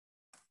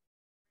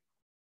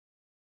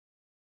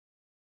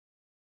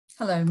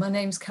Hello, my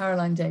name's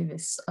Caroline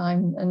Davis.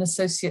 I'm an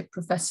Associate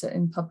Professor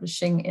in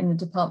Publishing in the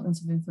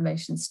Department of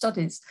Information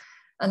Studies,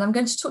 and I'm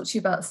going to talk to you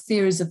about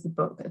Theories of the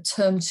Book, a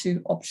Term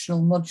 2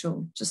 optional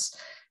module, just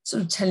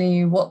sort of telling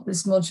you what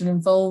this module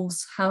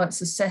involves, how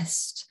it's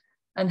assessed,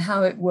 and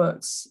how it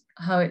works,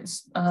 how it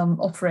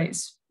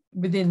operates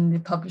within the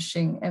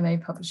publishing, MA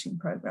publishing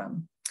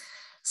programme.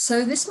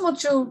 So this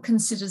module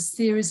considers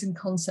theories and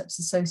concepts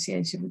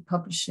associated with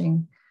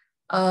publishing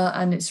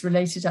and its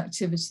related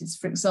activities.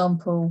 For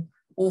example,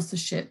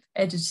 authorship,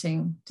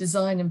 editing,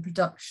 design and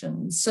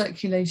production,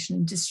 circulation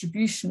and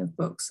distribution of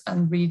books,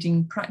 and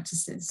reading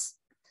practices.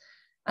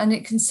 And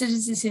it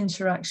considers this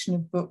interaction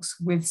of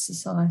books with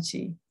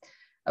society.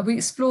 We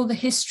explore the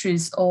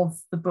histories of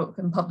the book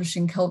and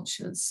publishing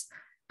cultures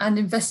and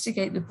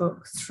investigate the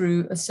book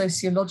through a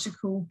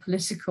sociological,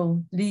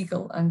 political,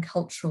 legal and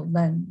cultural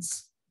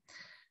lens.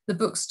 The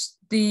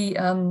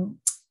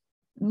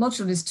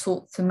module is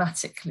taught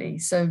thematically,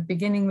 so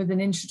beginning with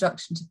an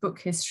introduction to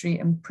book history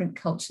and print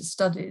culture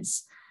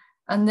studies,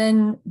 and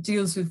then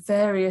deals with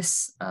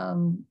various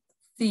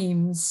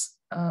themes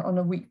on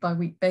a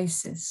week-by-week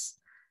basis,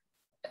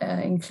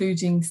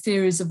 including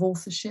theories of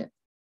authorship,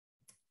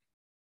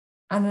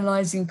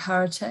 analysing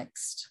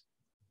paratext,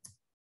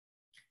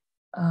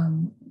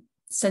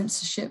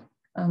 censorship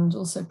and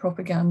also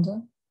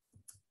propaganda,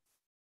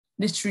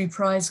 literary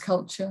prize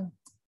culture,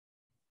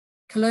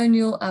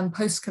 colonial and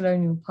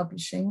post-colonial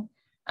publishing,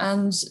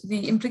 and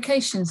the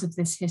implications of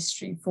this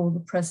history for the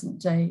present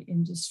day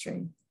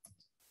industry,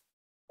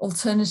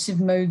 alternative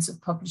modes of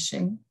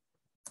publishing,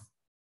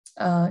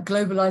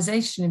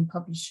 globalization in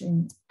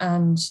publishing,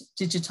 and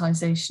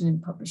digitization in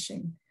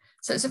publishing.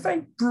 So it's a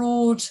very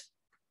broad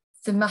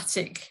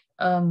thematic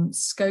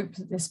scope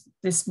that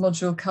this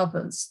module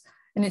covers,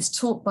 and it's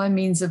taught by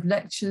means of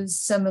lectures,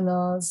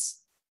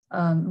 seminars,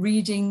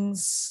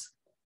 readings,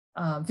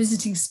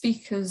 visiting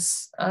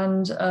speakers,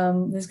 and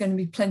there's going to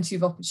be plenty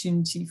of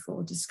opportunity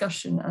for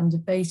discussion and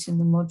debate in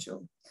the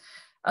module.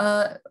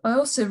 I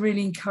also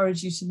really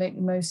encourage you to make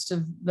the most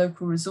of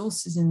local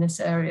resources in this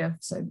area,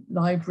 so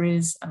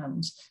libraries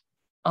and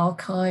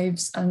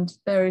archives and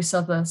various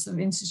other sort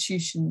of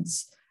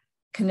institutions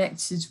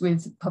connected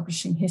with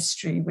publishing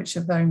history, which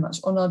are very much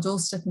on our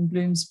doorstep in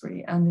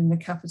Bloomsbury and in the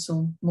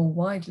capital more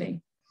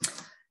widely.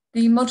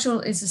 The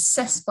module is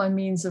assessed by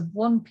means of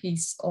one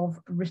piece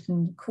of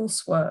written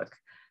coursework,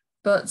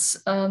 but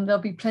there'll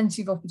be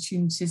plenty of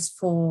opportunities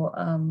for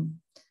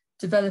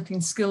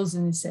developing skills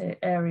in this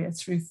area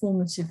through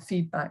formative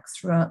feedback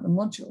throughout the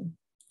module.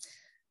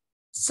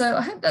 So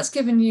I hope that's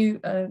given you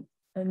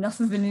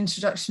enough of an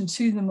introduction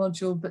to the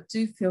module, but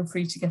do feel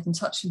free to get in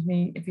touch with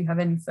me if you have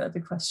any further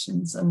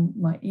questions. And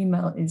my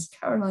email is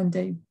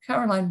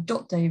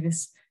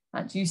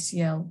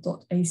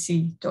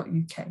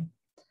caroline.davis@ucl.ac.uk.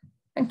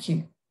 Thank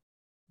you.